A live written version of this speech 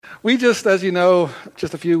We just, as you know,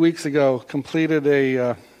 just a few weeks ago, completed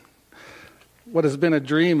what has been a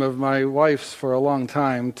dream of my wife's for a long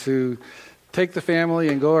time, to take the family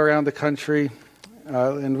and go around the country.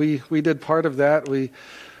 And we did part of that.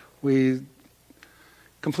 We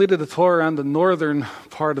completed a tour around the northern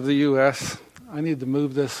part of the U.S. I need to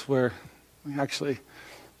move this there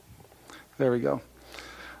we go.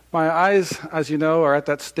 My eyes, as you know, are at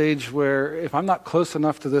that stage where if I'm not close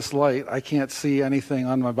enough to this light, I can't see anything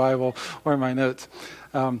on my Bible or my notes.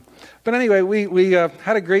 But anyway, we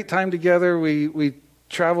had a great time together. We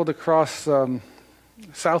traveled across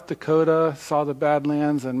South Dakota, saw the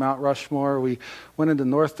Badlands and Mount Rushmore. We went into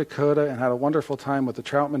North Dakota and had a wonderful time with the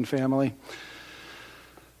Troutman family.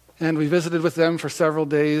 And we visited with them for several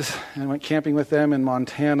days and went camping with them in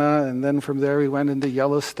Montana. And then from there we went into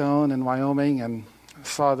Yellowstone and Wyoming and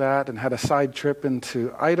saw that, and had a side trip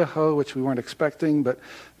into Idaho, which we weren't expecting, but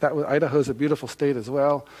Idaho's a beautiful state as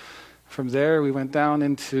well. From there, we went down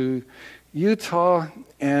into Utah,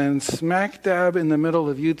 and smack dab in the middle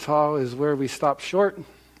of Utah is where we stopped short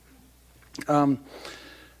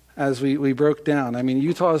as we broke down. I mean,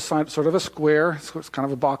 Utah is sort of a square. It's kind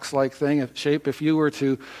of a box-like thing, a shape. If you were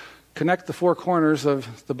to connect the four corners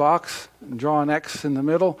of the box and draw an X in the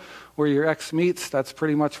middle, where your X meets, that's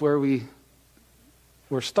pretty much where we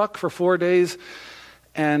were stuck for 4 days,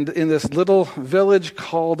 and in this little village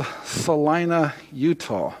called Salina,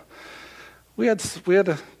 Utah. We had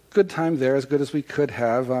a good time there, as good as we could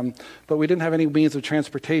have, but we didn't have any means of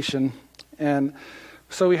transportation, and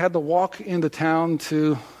so we had to walk into town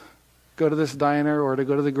to go to this diner or to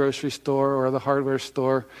go to the grocery store or the hardware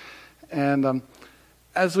store. And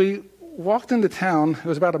as we walked into town, it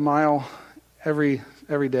was about a mile every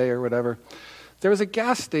day or whatever, there was a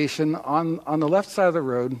gas station on the left side of the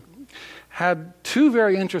road, had two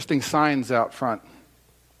very interesting signs out front.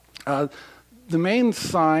 The main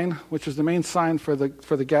sign, which was the main sign for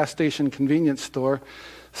the gas station convenience store,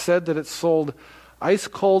 said that it sold ice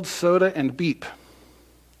cold soda and Beep.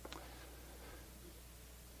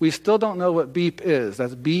 We still don't know what Beep is.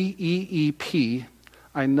 That's B-E-E-P.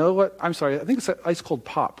 I think it said ice cold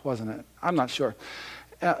pop, wasn't it? I'm not sure.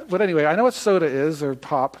 But anyway, I know what soda is, or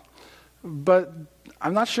pop, but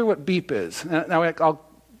I'm not sure what Beep is. Now, I'll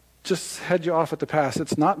just head you off at the pass.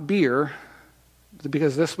 It's not beer,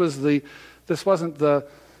 because this wasn't the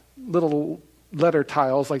little letter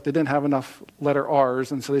tiles, like they didn't have enough letter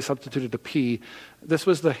R's, and so they substituted a P. This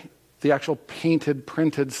was the actual painted,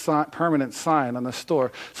 printed, permanent sign on the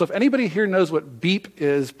store. So if anybody here knows what Beep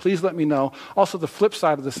is, please let me know. Also, the flip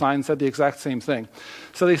side of the sign said the exact same thing.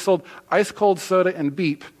 So they sold ice cold soda and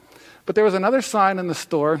Beep. But there was another sign in the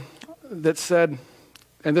store that said,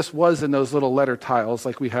 and this was in those little letter tiles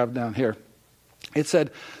like we have down here, it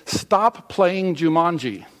said, "Stop playing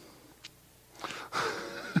Jumanji."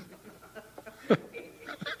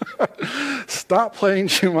 Stop playing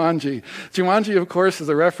Jumanji. Jumanji, of course, is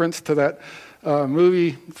a reference to that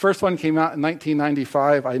movie. The first one came out in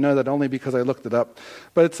 1995. I know that only because I looked it up.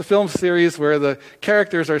 But it's a film series where the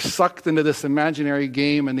characters are sucked into this imaginary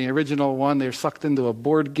game. In the original one, they're sucked into a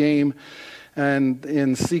board game. And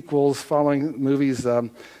in sequels, following movies,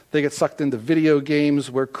 they get sucked into video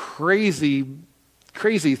games where crazy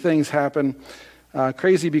things happen.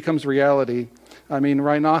 Crazy becomes reality. I mean,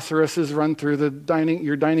 rhinoceroses run through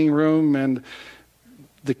your dining room, and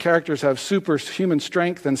the characters have superhuman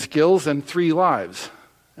strength and skills and 3 lives.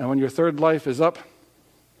 And when your third life is up,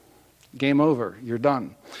 game over. You're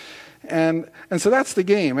done. And so that's the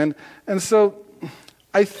game. And so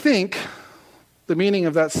I think the meaning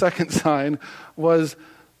of that second sign was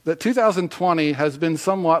that 2020 has been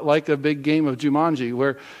somewhat like a big game of Jumanji,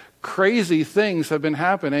 where crazy things have been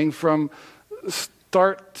happening from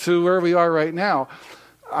start to where we are right now.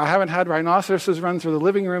 I haven't had rhinoceroses run through the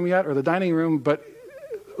living room yet or the dining room, but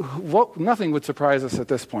nothing would surprise us at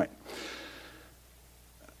this point.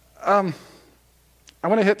 I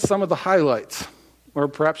want to hit some of the highlights, or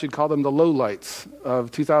perhaps you'd call them the lowlights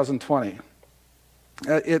of 2020.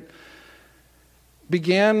 It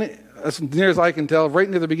began, as near as I can tell, right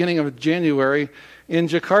near the beginning of January in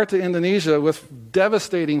Jakarta, Indonesia, with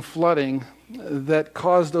devastating flooding that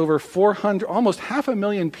caused over 400, almost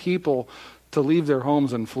 500,000 people to leave their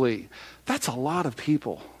homes and flee. That's a lot of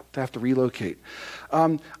people to have to relocate.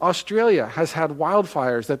 Australia has had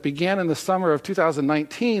wildfires that began in the summer of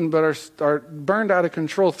 2019, but are burned out of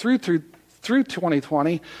control through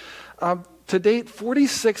 2020. To date,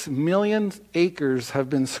 46 million acres have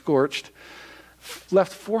been scorched,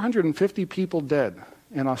 left 450 people dead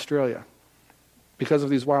in Australia. because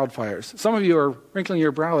of these wildfires. Some of you are wrinkling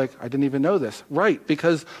your brow like, I didn't even know this. Right,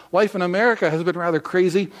 because life in America has been rather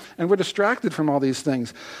crazy, and we're distracted from all these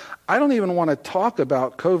things. I don't even want to talk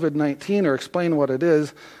about COVID-19 or explain what it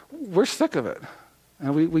is. We're sick of it,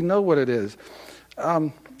 and we know what it is.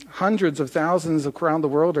 Hundreds of thousands around the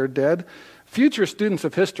world are dead. Future students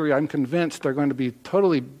of history, I'm convinced, are going to be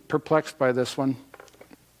totally perplexed by this one,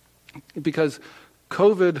 because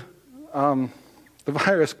COVID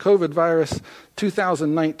virus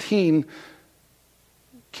 2019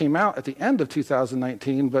 came out at the end of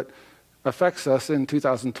 2019, but affects us in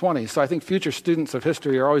 2020. So I think future students of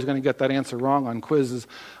history are always going to get that answer wrong on quizzes.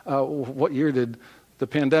 What year did the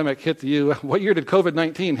pandemic hit the U.S.? What year did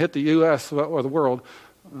COVID-19 hit the U.S. or the world?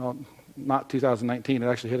 Well, not 2019. It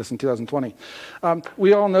actually hit us in 2020.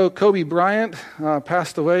 We all know Kobe Bryant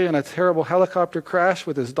passed away in a terrible helicopter crash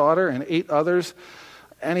with his daughter and 8 others.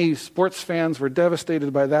 Any sports fans were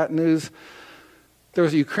devastated by that news. There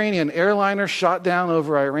was a Ukrainian airliner shot down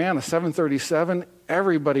over Iran, a 737.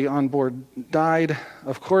 Everybody on board died.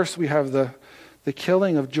 Of course, we have the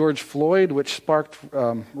killing of George Floyd, which sparked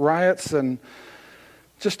riots and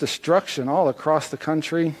just destruction all across the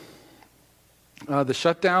country. The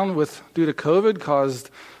shutdown due to COVID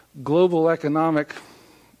caused global the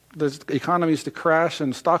economies to crash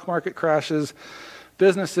and stock market crashes.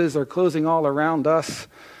 Businesses are closing all around us.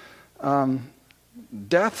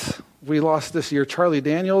 Deaths, we lost this year Charlie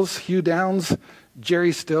Daniels, Hugh Downs,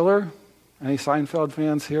 Jerry Stiller. Any Seinfeld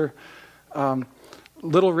fans here?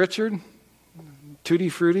 Little Richard, Tutti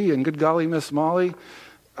Frutti, and Good Golly Miss Molly.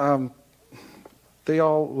 They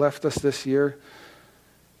all left us this year.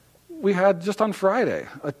 We had, just on Friday,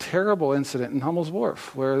 a terrible incident in Hummel's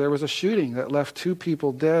Wharf where there was a shooting that left 2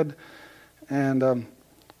 people dead. And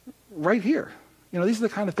right here. These are the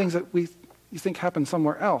kind of things that you think happen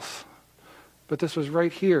somewhere else. But this was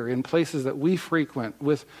right here in places that we frequent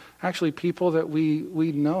with actually people that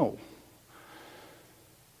we know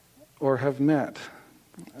or have met.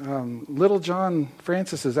 Little John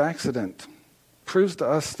Francis's accident proves to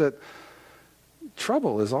us that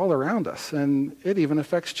trouble is all around us, and it even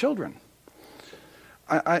affects children.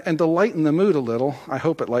 And to lighten the mood a little, I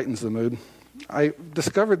hope it lightens the mood, I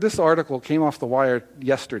discovered this article came off the wire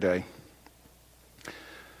yesterday.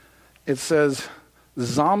 It says,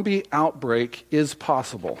 zombie outbreak is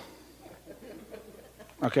possible.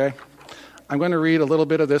 Okay? I'm going to read a little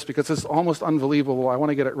bit of this because it's almost unbelievable. I want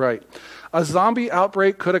to get it right. A zombie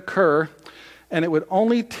outbreak could occur, and it would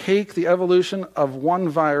only take the evolution of one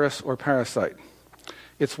virus or parasite.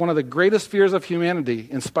 It's one of the greatest fears of humanity,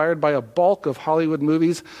 inspired by a bulk of Hollywood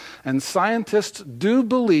movies, and scientists do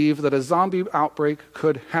believe that a zombie outbreak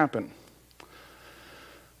could happen.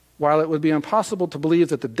 While it would be impossible to believe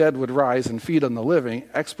that the dead would rise and feed on the living,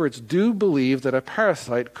 experts do believe that a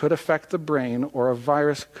parasite could affect the brain, or a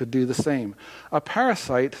virus could do the same. A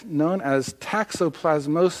parasite known as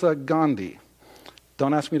Toxoplasmosa gondii,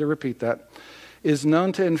 don't ask me to repeat that, is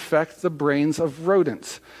known to infect the brains of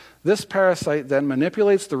rodents. This parasite then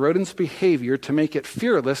manipulates the rodent's behavior to make it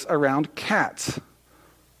fearless around cats.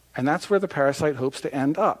 And that's where the parasite hopes to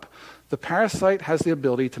end up. The parasite has the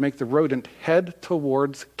ability to make the rodent head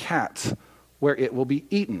towards cats, where it will be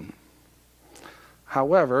eaten.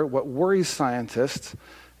 However, what worries scientists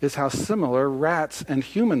is how similar rats and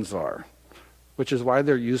humans are, which is why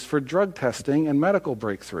they're used for drug testing and medical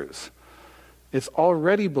breakthroughs. It's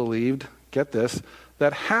already believed, get this,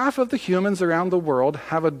 that half of the humans around the world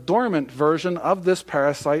have a dormant version of this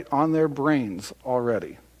parasite on their brains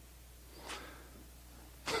already.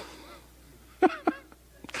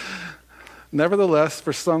 Nevertheless,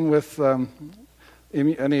 for some with I'll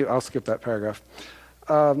skip that paragraph.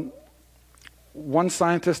 One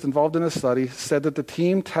scientist involved in a study said that the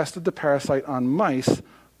team tested the parasite on mice,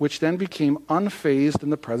 which then became unfazed in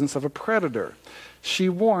the presence of a predator. She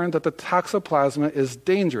warned that the toxoplasma is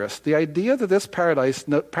dangerous. The idea that this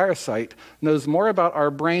parasite knows more about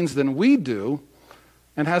our brains than we do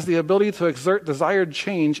and has the ability to exert desired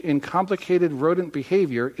change in complicated rodent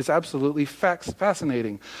behavior is absolutely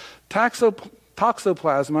fascinating.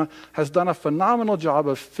 Toxoplasma has done a phenomenal job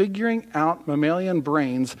of figuring out mammalian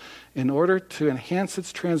brains in order to enhance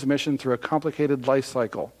its transmission through a complicated life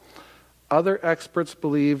cycle. Other experts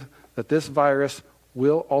believe that this virus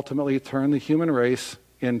will ultimately turn the human race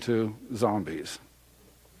into zombies.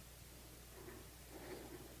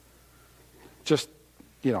 Just,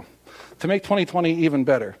 to make 2020 even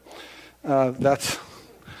better. That's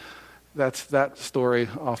that story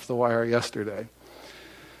off the wire yesterday.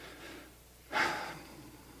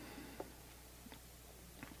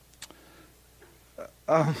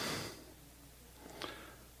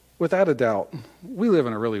 Without a doubt, we live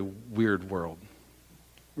in a really weird world.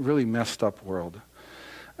 really messed up world.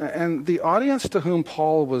 And the audience to whom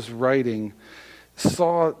Paul was writing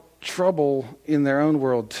saw trouble in their own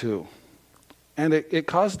world too. And it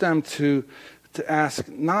caused them to ask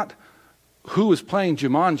not who was playing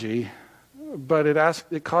Jumanji, but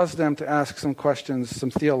it caused them to ask some questions, some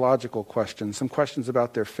theological questions, some questions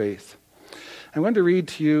about their faith. I'm going to read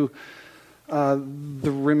to you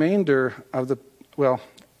the remainder of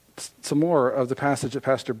some more of the passage that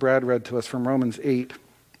Pastor Brad read to us from Romans 8.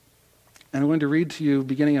 And I'm going to read to you,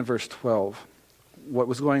 beginning in verse 12, what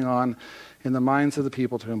was going on in the minds of the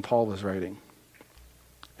people to whom Paul was writing.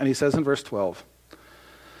 And he says in verse 12,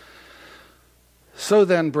 "So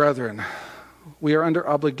then, brethren, we are under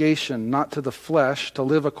obligation, not to the flesh, to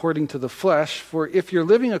live according to the flesh. For if you're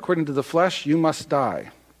living according to the flesh, you must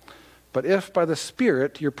die. But if by the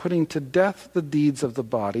Spirit you're putting to death the deeds of the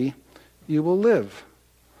body, you will live.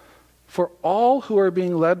 For all who are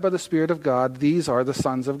being led by the Spirit of God, these are the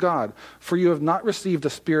sons of God. For you have not received a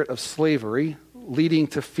spirit of slavery, leading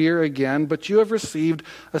to fear again, but you have received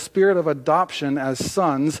a spirit of adoption as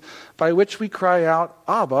sons, by which we cry out,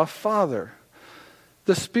 Abba, Father.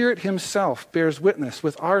 The Spirit himself bears witness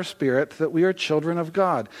with our spirit that we are children of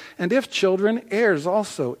God. And if children, heirs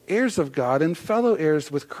also, heirs of God and fellow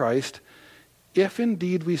heirs with Christ, if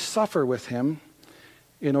indeed we suffer with him,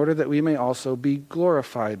 in order that we may also be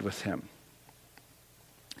glorified with him.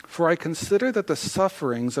 For I consider that the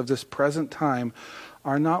sufferings of this present time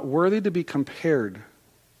are not worthy to be compared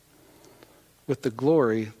with the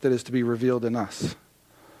glory that is to be revealed in us.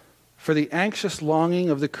 For the anxious longing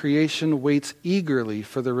of the creation waits eagerly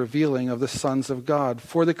for the revealing of the sons of God.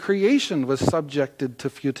 For the creation was subjected to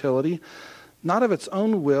futility, not of its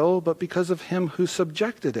own will, but because of him who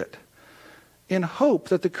subjected it, in hope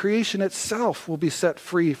that the creation itself will be set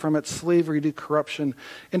free from its slavery to corruption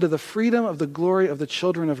into the freedom of the glory of the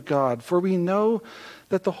children of God. For we know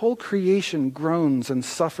that the whole creation groans and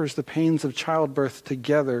suffers the pains of childbirth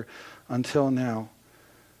together until now.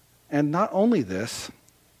 And not only this,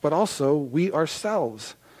 but also we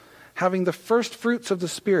ourselves, having the first fruits of the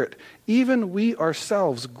Spirit, even we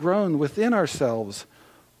ourselves groan within ourselves,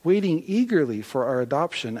 waiting eagerly for our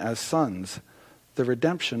adoption as sons, the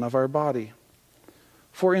redemption of our body.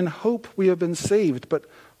 For in hope we have been saved, but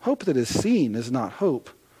hope that is seen is not hope.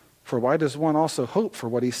 For why does one also hope for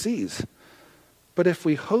what he sees? But if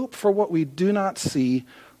we hope for what we do not see,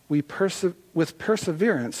 with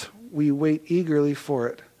perseverance we wait eagerly for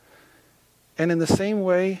it. And in the same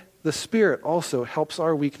way, the Spirit also helps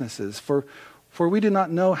our weaknesses. For we do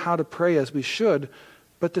not know how to pray as we should,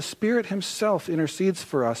 but the Spirit himself intercedes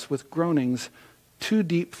for us with groanings too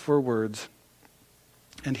deep for words.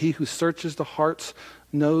 And he who searches the hearts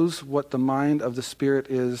knows what the mind of the Spirit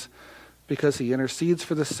is, because he intercedes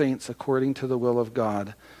for the saints according to the will of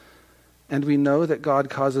God. And we know that God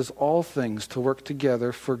causes all things to work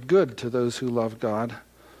together for good to those who love God,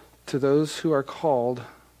 to those who are called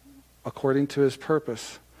according to his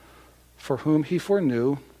purpose. For whom he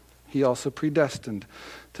foreknew, he also predestined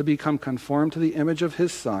to become conformed to the image of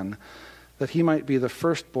his Son, that he might be the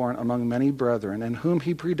firstborn among many brethren. And whom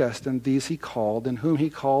he predestined, these he called. And whom he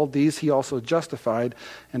called, these he also justified.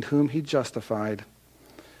 And whom he justified,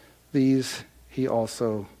 these he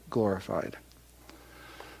also glorified.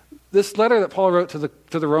 This letter that Paul wrote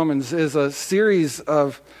to the Romans is a series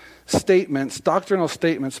of statements, doctrinal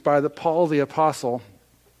statements by Paul the Apostle.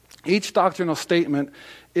 Each doctrinal statement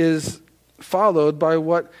is followed by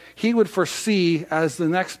what he would foresee as the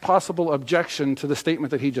next possible objection to the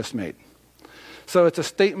statement that he just made. So it's a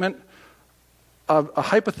statement of a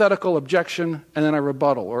hypothetical objection and then a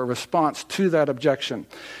rebuttal or a response to that objection.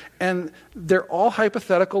 And they're all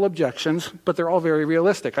hypothetical objections, but they're all very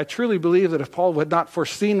realistic. I truly believe that if Paul had not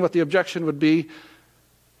foreseen what the objection would be,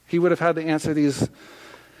 he would have had to answer these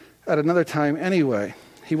at another time anyway.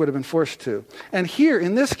 He would have been forced to. And here,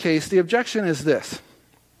 in this case, the objection is this.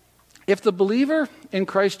 If the believer in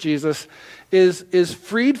Christ Jesus is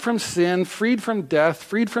freed from sin, freed from death,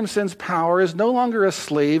 freed from sin's power, is no longer a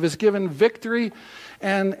slave, is given victory,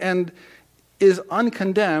 and is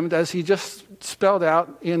uncondemned, as he just spelled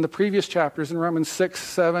out in the previous chapters in Romans 6,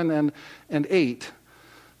 7, and 8,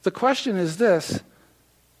 the question is this,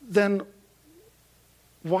 then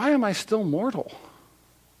why am I still mortal?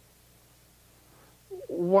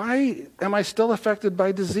 Why am I still affected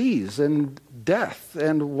by disease and death?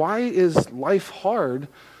 And why is life hard?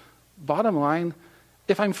 Bottom line,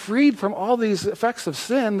 if I'm freed from all these effects of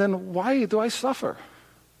sin, then why do I suffer?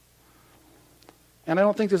 And I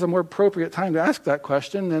don't think there's a more appropriate time to ask that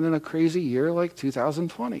question than in a crazy year like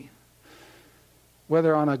 2020.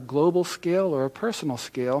 Whether on a global scale or a personal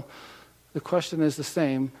scale, the question is the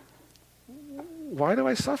same. why do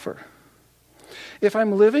I suffer? If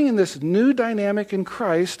I'm living in this new dynamic in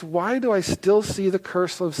Christ, why do I still see the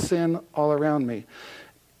curse of sin all around me?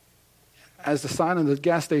 As the sign in the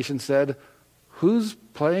gas station said, who's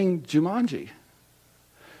playing Jumanji?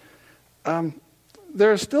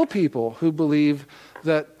 There are still people who believe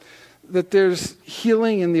that there's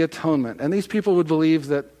healing in the atonement. And these people would believe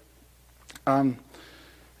that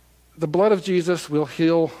the blood of Jesus will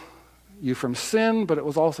heal you from sin, but it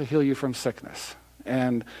will also heal you from sickness.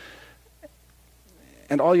 And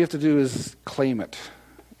all you have to do is claim it.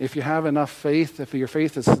 If you have enough faith, if your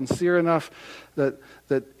faith is sincere enough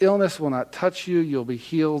that illness will not touch you, you'll be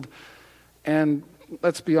healed. And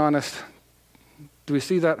let's be honest, do we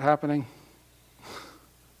see that happening?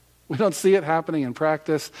 We don't see it happening in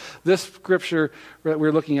practice. This scripture that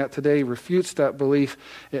we're looking at today refutes that belief.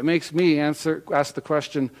 It makes me ask the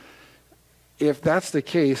question, if that's the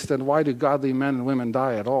case, then why do godly men and women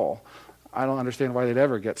die at all? I don't understand why they'd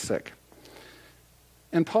ever get sick.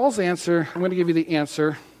 And Paul's answer, I'm going to give you the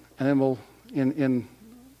answer, and then we'll, in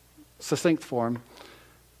succinct form,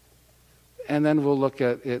 and then we'll look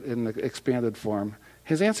at it in the expanded form.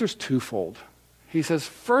 His answer is twofold. He says,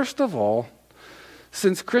 first of all,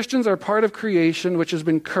 since Christians are part of creation which has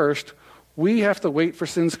been cursed, we have to wait for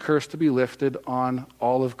sin's curse to be lifted on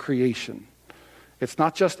all of creation. It's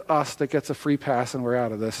not just us that gets a free pass and we're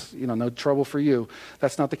out of this, no trouble for you.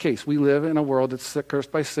 That's not the case. We live in a world that's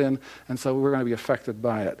cursed by sin, and so we're going to be affected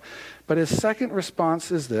by it. But his second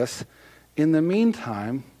response is this: in the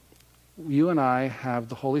meantime, you and I have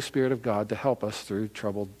the Holy Spirit of God to help us through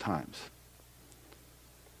troubled times.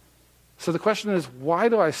 So the question is, why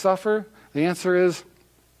do I suffer? The answer is,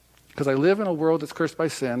 because I live in a world that's cursed by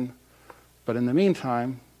sin, but in the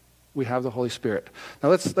meantime, we have the Holy Spirit. Now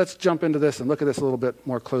let's jump into this and look at this a little bit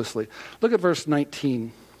more closely. Look at verse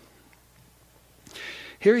 19.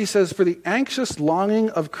 Here he says, "For the anxious longing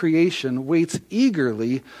of creation waits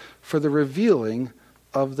eagerly for the revealing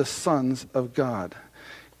of the sons of God."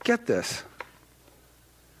 Get this.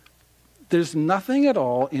 There's nothing at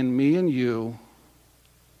all in me and you,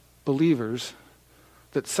 believers,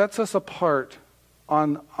 that sets us apart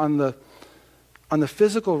on the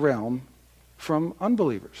physical realm from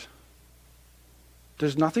unbelievers.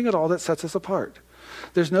 There's nothing at all that sets us apart.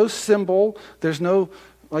 There's no symbol. There's no,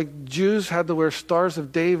 like Jews had to wear Stars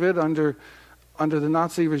of David under the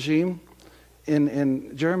Nazi regime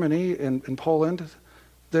in Germany, in Poland.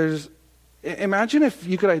 Imagine if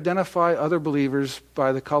you could identify other believers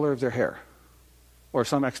by the color of their hair or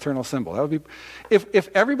some external symbol. That would be, if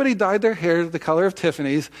everybody dyed their hair the color of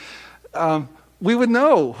Tiffany's, we would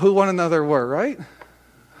know who one another were, right?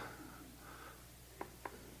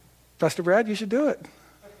 Pastor Brad, you should do it.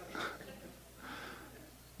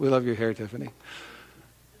 We love your hair, Tiffany.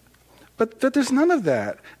 But there's none of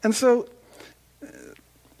that. And so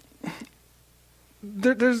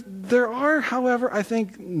there are, however, I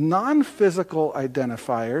think, non-physical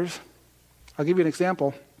identifiers. I'll give you an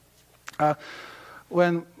example.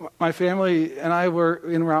 When my family and I were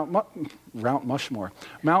in Mount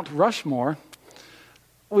Rushmore,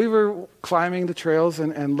 we were climbing the trails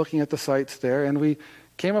and looking at the sites there, and we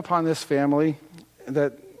came upon this family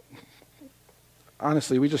that,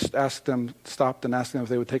 honestly, we just stopped and asked them if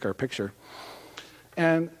they would take our picture.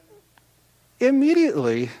 And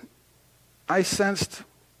immediately, I sensed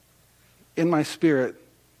in my spirit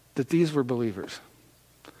that these were believers.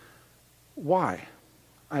 Why?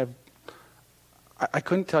 I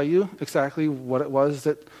couldn't tell you exactly what it was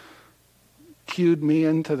that cued me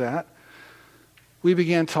into that. We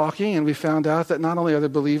began talking, and we found out that not only are they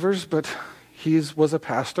believers, but he was a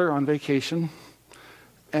pastor on vacation,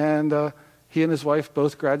 and he and his wife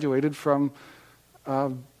both graduated from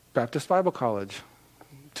Baptist Bible College,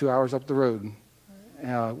 2 hours up the road,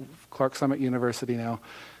 Clark Summit University now,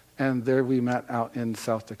 and there we met out in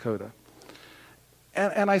South Dakota.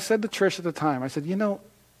 And I said to Trish at the time, I said,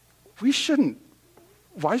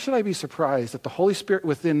 why should I be surprised that the Holy Spirit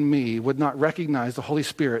within me would not recognize the Holy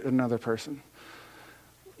Spirit in another person?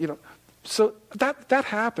 So that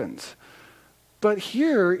happens. But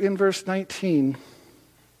here in verse 19,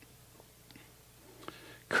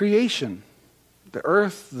 creation, the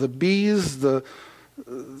earth, the bees, the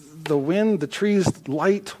wind, the trees,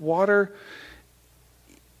 light, water,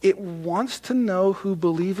 it wants to know who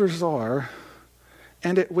believers are,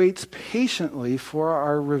 and it waits patiently for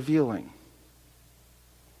our revealing.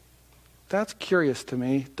 That's curious to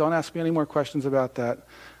me. Don't ask me any more questions about that.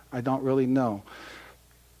 I don't really know.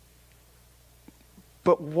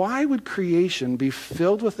 But why would creation be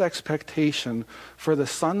filled with expectation for the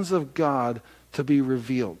sons of God to be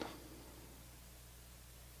revealed?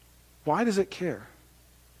 Why does it care?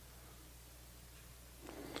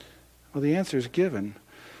 Well, the answer is given,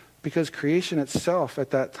 because creation itself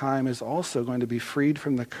at that time is also going to be freed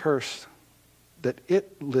from the curse that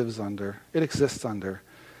it lives under, it exists under,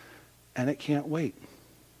 and it can't wait.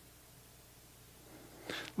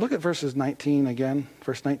 Look at verses 19 again,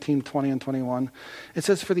 verse 19, 20, and 21. It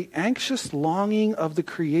says, "For the anxious longing of the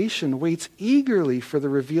creation waits eagerly for the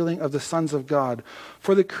revealing of the sons of God.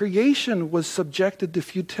 For the creation was subjected to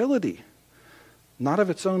futility, not of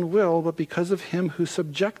its own will, but because of him who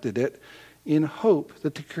subjected it, in hope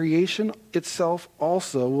that the creation itself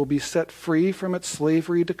also will be set free from its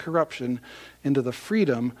slavery to corruption into the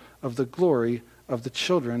freedom of the glory of the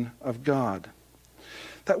children of God."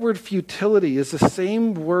 That word futility is the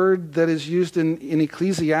same word that is used in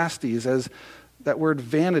Ecclesiastes as that word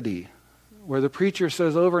vanity, where the preacher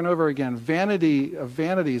says over and over again, vanity of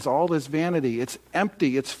vanities, all is vanity. It's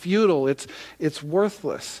empty, it's futile, it's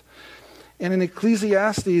worthless. And in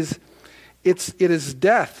Ecclesiastes, it is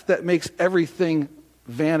death that makes everything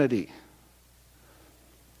vanity.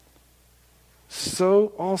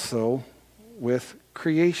 So also with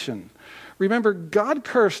creation. Remember, God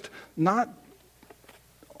cursed not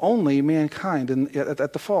only mankind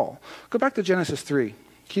at the fall. Go back to Genesis 3.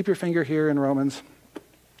 Keep your finger here in Romans.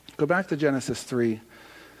 Go back to Genesis 3.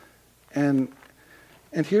 And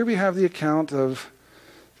here we have the account of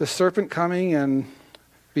the serpent coming and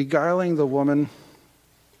beguiling the woman.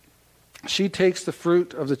 She takes the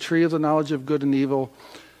fruit of the tree of the knowledge of good and evil.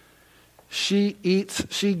 She eats,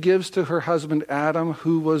 she gives to her husband Adam,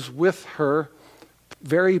 who was with her,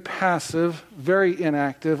 very passive, very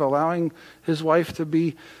inactive, allowing his wife to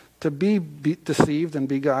be deceived and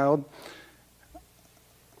beguiled.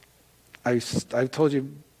 I've told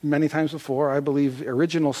you many times before, I believe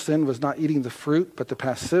original sin was not eating the fruit, but the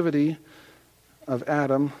passivity of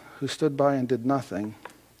Adam, who stood by and did nothing.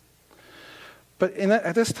 But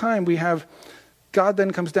at this time, we have God then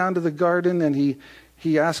comes down to the garden and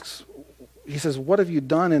he asks, he says, "What have you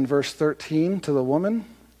done?" in verse 13 to the woman.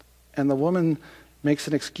 And the woman makes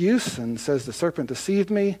an excuse and says, "The serpent deceived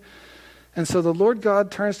me." And so the Lord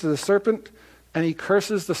God turns to the serpent and he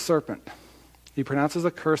curses the serpent. He pronounces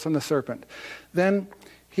a curse on the serpent. Then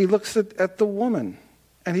he looks at the woman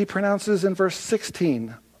and he pronounces in verse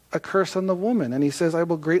 16 a curse on the woman. And he says, "I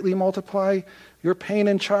will greatly multiply your pain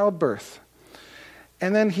in childbirth."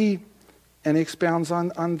 And then he expounds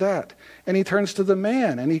on that. And he turns to the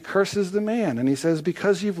man and he curses the man. And he says,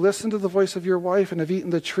 "Because you've listened to the voice of your wife and have eaten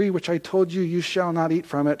the tree which I told you, you shall not eat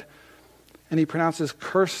from it." And he pronounces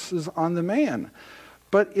curses on the man.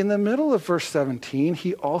 But in the middle of verse 17,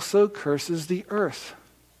 he also curses the earth.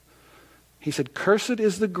 He said, "Cursed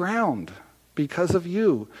is the ground because of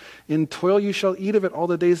you. In toil you shall eat of it all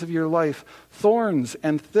the days of your life. Thorns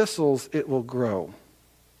and thistles it will grow."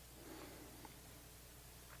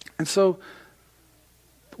 And so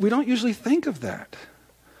we don't usually think of that.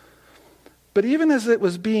 But even as it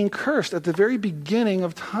was being cursed at the very beginning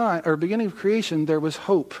of time, or beginning of creation, there was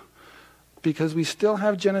hope. Because we still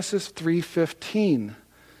have Genesis 3:15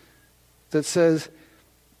 that says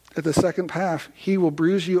at the second half, "He will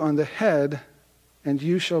bruise you on the head and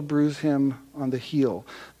you shall bruise him on the heel."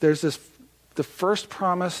 There's the first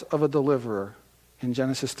promise of a deliverer in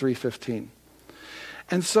Genesis 3:15.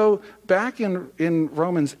 And so back in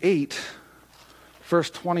Romans 8, verse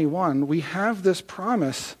 21, we have this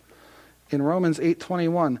promise in Romans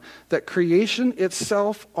 8:21 that creation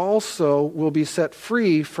itself also will be set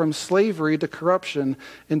free from slavery to corruption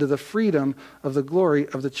into the freedom of the glory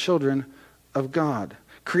of the children of God.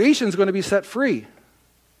 Creation is going to be set free.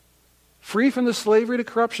 Free from the slavery to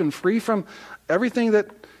corruption, free from everything that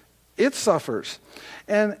it suffers.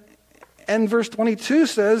 And verse 22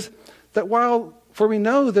 says that for we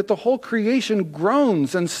know that the whole creation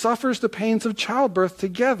groans and suffers the pains of childbirth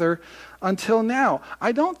together until now.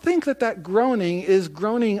 I don't think that groaning is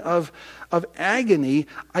groaning of agony.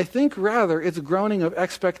 I think rather it's groaning of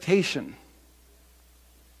expectation.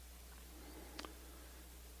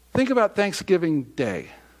 Think about Thanksgiving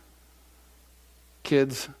Day,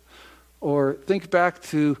 kids, or think back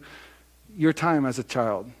to your time as a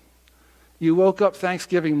child. You woke up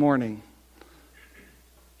Thanksgiving morning,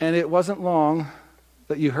 and it wasn't long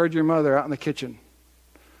that you heard your mother out in the kitchen.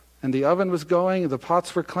 And the oven was going, the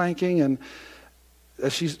pots were clanking, and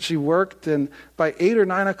as she worked, and by 8 or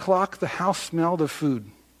 9 o'clock, the house smelled of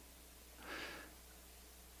food.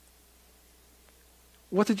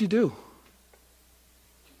 What did you do?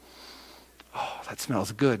 "Oh, that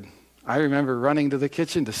smells good." I remember running to the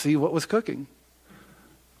kitchen to see what was cooking.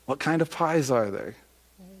 What kind of pies are there?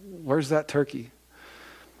 Where's that turkey?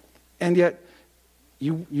 And yet,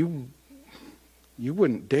 you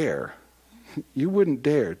wouldn't dare you wouldn't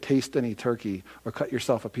dare taste any turkey or cut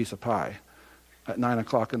yourself a piece of pie at 9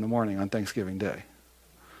 o'clock in the morning on Thanksgiving Day.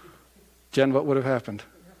 Jen, what would have happened?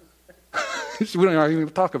 We don't even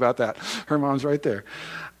talk about that. Her mom's right there.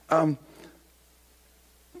 And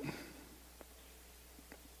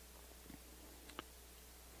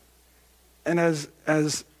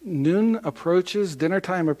as noon approaches, dinner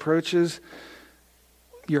time approaches,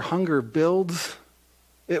 your hunger builds.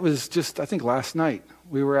 It was just, I think last night,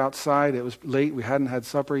 we were outside. It was late. We hadn't had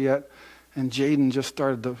supper yet. And Jaden just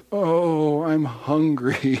started to, oh, I'm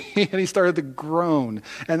hungry. And he started to groan.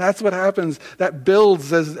 And that's what happens. That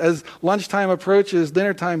builds as lunchtime approaches,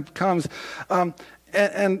 dinner time comes.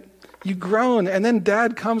 And you groan. And then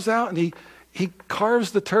Dad comes out and he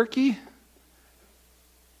carves the turkey.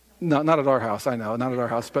 No, not at our house. I know, not at our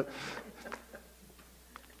house. But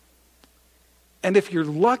and if you're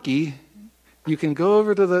lucky, you can go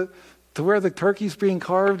over to where the turkey's being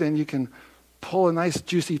carved, and you can pull a nice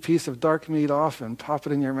juicy piece of dark meat off and pop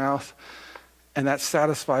it in your mouth, and that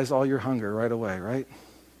satisfies all your hunger right away, right?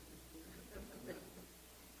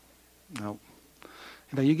 No.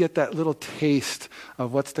 You get that little taste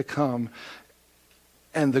of what's to come,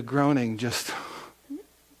 and the groaning just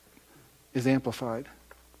is amplified.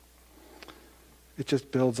 It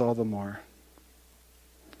just builds all the more.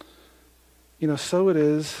 So it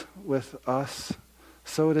is with us,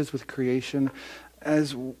 so it is with creation,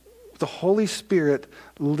 as the Holy Spirit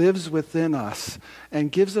lives within us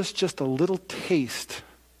and gives us just a little taste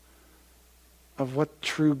of what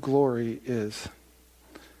true glory is.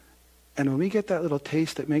 And when we get that little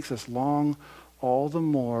taste, it makes us long all the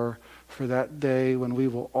more for that day when we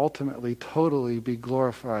will ultimately, totally be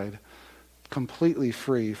glorified, completely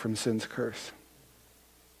free from sin's curse.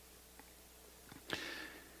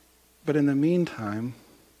 But in the meantime,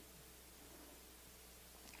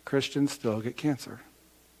 Christians still get cancer.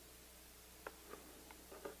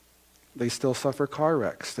 They still suffer car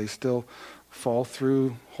wrecks. They still fall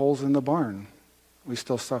through holes in the barn. We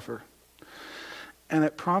still suffer. And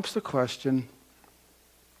it prompts the question,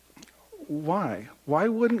 why? Why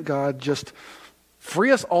wouldn't God just free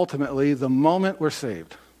us ultimately the moment we're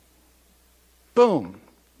saved? Boom.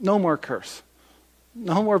 No more curse.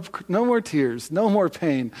 No more tears. No more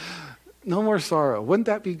pain. No more sorrow. Wouldn't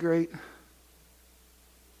that be great?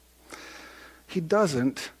 He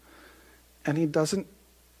doesn't, and he doesn't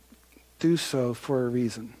do so for a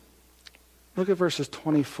reason. Look at verses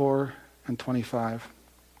 24 and 25.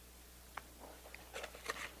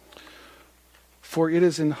 For it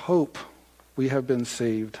is in hope we have been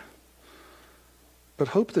saved. But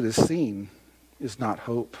hope that is seen is not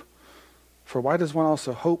hope. For why does one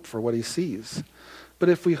also hope for what he sees? But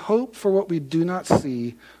if we hope for what we do not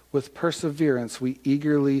see, with perseverance we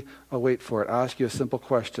eagerly await for it. I'll ask you a simple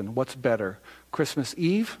question. What's better, Christmas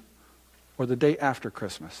Eve or the day after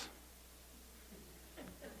Christmas?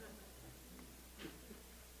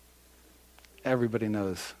 Everybody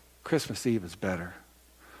knows Christmas Eve is better.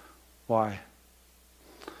 Why?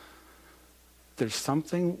 There's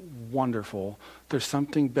something wonderful, there's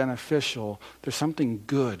something beneficial, there's something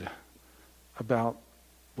good about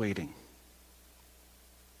waiting.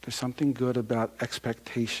 There's something good about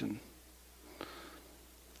expectation.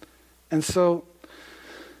 And so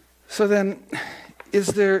then, is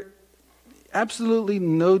there absolutely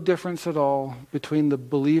no difference at all between the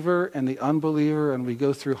believer and the unbeliever and we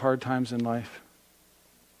go through hard times in life?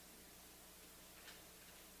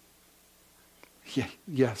 Yeah,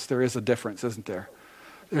 yes, there is a difference, isn't there?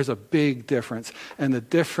 There's a big difference. And the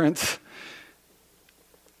difference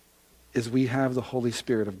is we have the Holy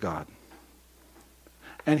Spirit of God.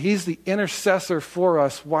 And he's the intercessor for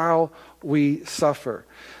us while we suffer.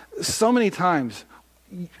 So many times,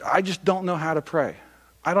 I just don't know how to pray.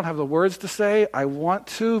 I don't have the words to say. I want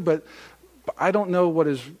to, but I don't know what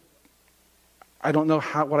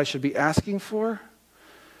I should be asking for.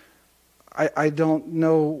 I don't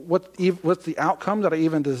know what's the outcome that I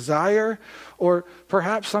even desire. Or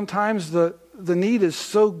perhaps sometimes the need is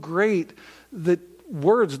so great that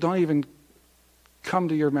words don't even come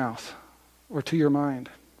to your mouth or to your mind.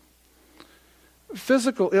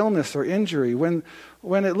 Physical illness or injury, when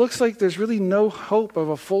it looks like there's really no hope of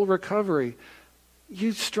a full recovery,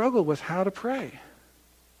 you struggle with how to pray.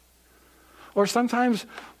 Or sometimes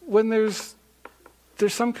when there's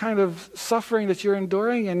some kind of suffering that you're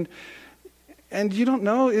enduring and you don't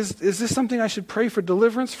know, is this something I should pray for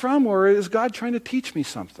deliverance from, or is God trying to teach me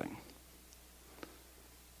something?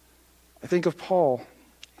 I think of Paul.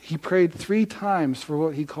 He prayed 3 times for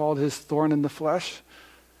what he called his thorn in the flesh.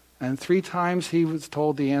 And 3 times he was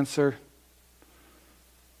told the answer,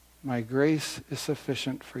 my grace is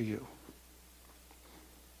sufficient for you.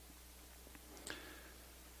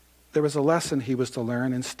 there was a lesson he was to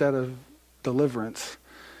learn instead of deliverance.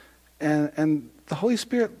 And the Holy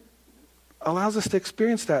Spirit allows us to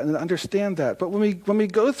experience that and understand that. But when we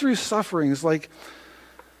go through sufferings like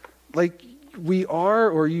we are,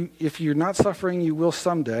 or if you're not suffering, you will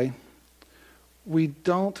someday, we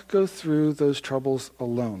don't go through those troubles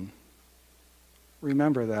alone.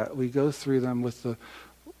 Remember that. We go through them with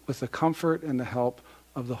the comfort and the help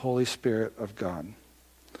of the Holy Spirit of God.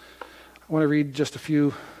 I want to read just a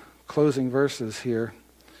few closing verses here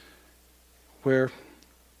where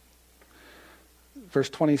verse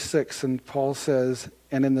 26, and Paul says,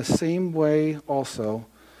 "And in the same way also,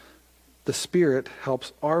 the Spirit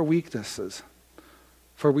helps our weaknesses.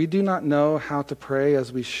 For we do not know how to pray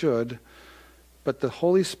as we should, but the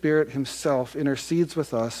Holy Spirit himself intercedes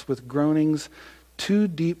with us with groanings too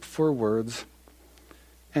deep for words.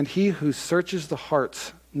 And he who searches the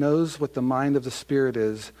hearts knows what the mind of the Spirit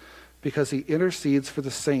is, because he intercedes for the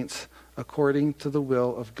saints according to the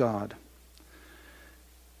will of God.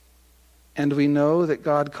 And we know that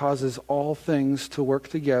God causes all things to work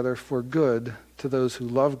together for good to those who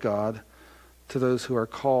love God, to those who are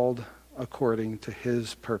called according to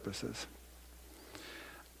his purposes."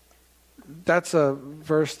 That's a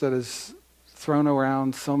verse that is thrown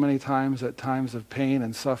around so many times at times of pain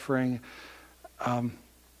and suffering.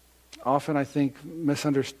 Often, I think,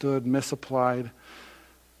 misunderstood, misapplied.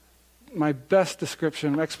 My best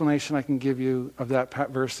description, explanation I can give you of that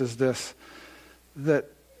verse is this: that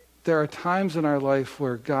there are times in our life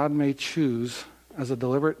where God may choose, as a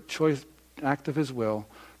deliberate choice, act of his will,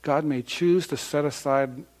 God may choose to set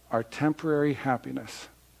aside our temporary happiness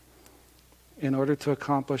in order to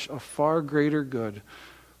accomplish a far greater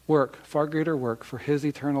work for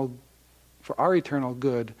our eternal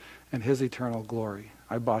good and his eternal glory.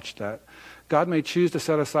 I botched that. God may choose to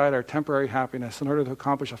set aside our temporary happiness in order to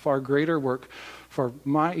accomplish a far greater work for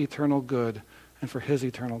my eternal good and for his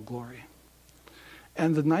eternal glory.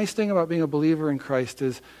 And the nice thing about being a believer in Christ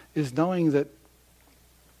is knowing that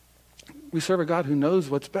we serve a God who knows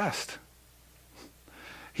what's best.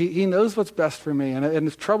 He knows what's best for me. And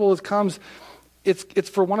if trouble comes, it's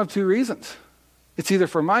for one of two reasons. It's either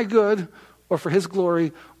for my good or for his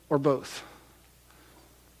glory or both.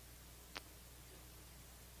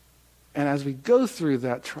 And as we go through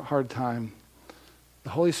that hard time, the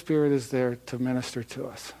Holy Spirit is there to minister to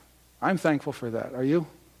us. I'm thankful for that. Are you?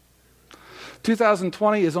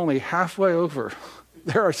 2020 is only halfway over.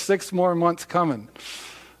 There are 6 more months coming.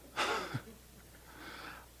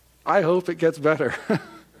 I hope it gets better.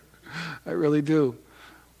 I really do.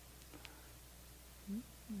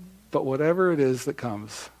 But whatever it is that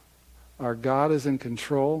comes, our God is in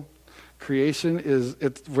control.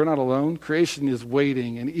 We're not alone. Creation is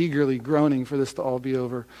waiting and eagerly groaning for this to all be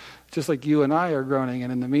over, just like you and I are groaning.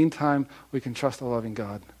 And in the meantime, we can trust a loving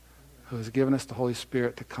God who has given us the Holy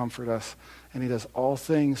Spirit to comfort us, and he does all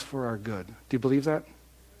things for our good. Do you believe that?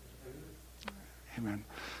 Amen.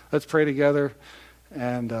 Let's pray together,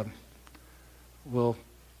 and we'll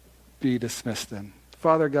be dismissed then.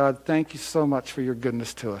 Father God, thank you so much for your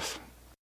goodness to us.